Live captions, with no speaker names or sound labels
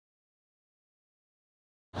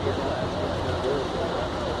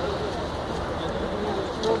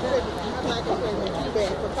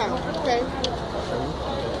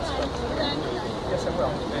Shame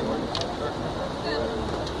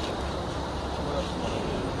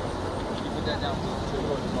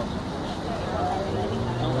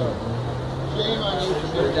on you.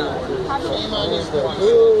 Shame on you.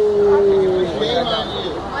 Shame on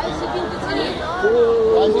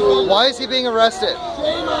you. Why is he being arrested?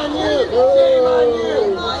 Shame on you. Shame on you.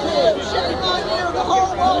 Shame on you. The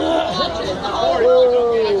whole world is watching. The whole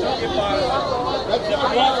world is watching. That's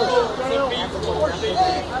not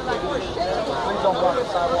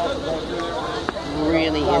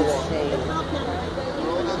really insane.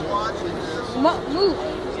 Move.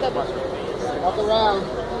 Walk around.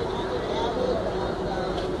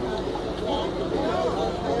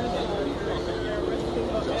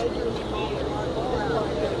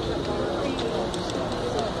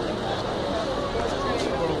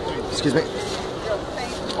 Excuse me.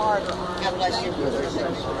 God bless you.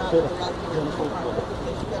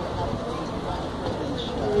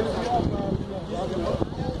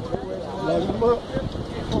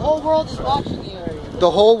 The whole world is watching you.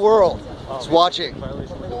 The whole world is watching.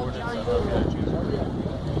 Violation of the ordinance.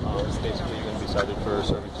 It's basically you're going to be cited for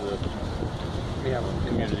serving to the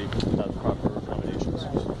community without the proper accommodations.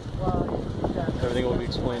 Everything will be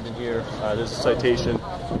explained in here. There's a citation.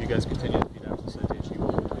 If you guys continue to beat after the citation, you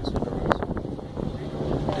will be placed under arrest.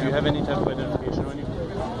 Do you have any type of identification on you?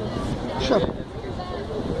 Sure.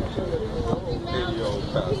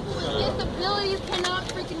 Disabilities cannot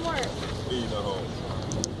freaking work.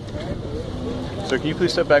 Sir, can you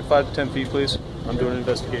please step back 5 to 10 feet, please? I'm doing an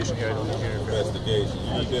investigation here. I don't need your interference. Investigation.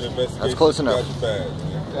 You need that investigation. That's close enough.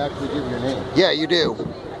 Actually give your name. Yeah, you do.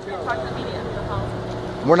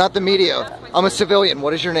 We're not the media. I'm a civilian.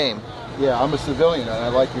 What is your name? Yeah, I'm a civilian and I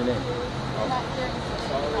like your name.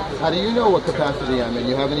 How do you know what capacity I'm in?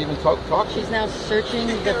 You haven't even talked to She's now searching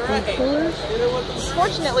the food coolers.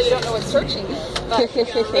 Fortunately, you don't know what searching is, but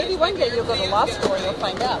maybe one day you'll go to law school and you'll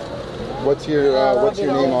find out. What's your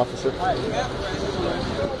name, officer?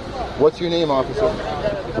 What's your name, officer?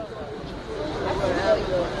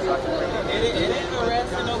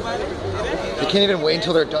 They can't even wait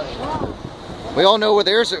until they're done. We all know where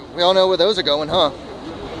those are going, huh?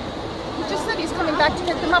 He just said he's coming back to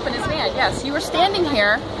pick them up in his van. Yes, you were standing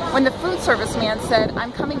here when the food service man said,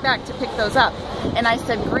 "I'm coming back to pick those up." And I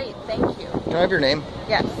said, "Great, thank you." Can I have your name?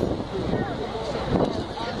 Yes.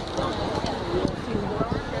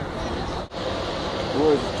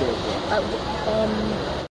 Where is the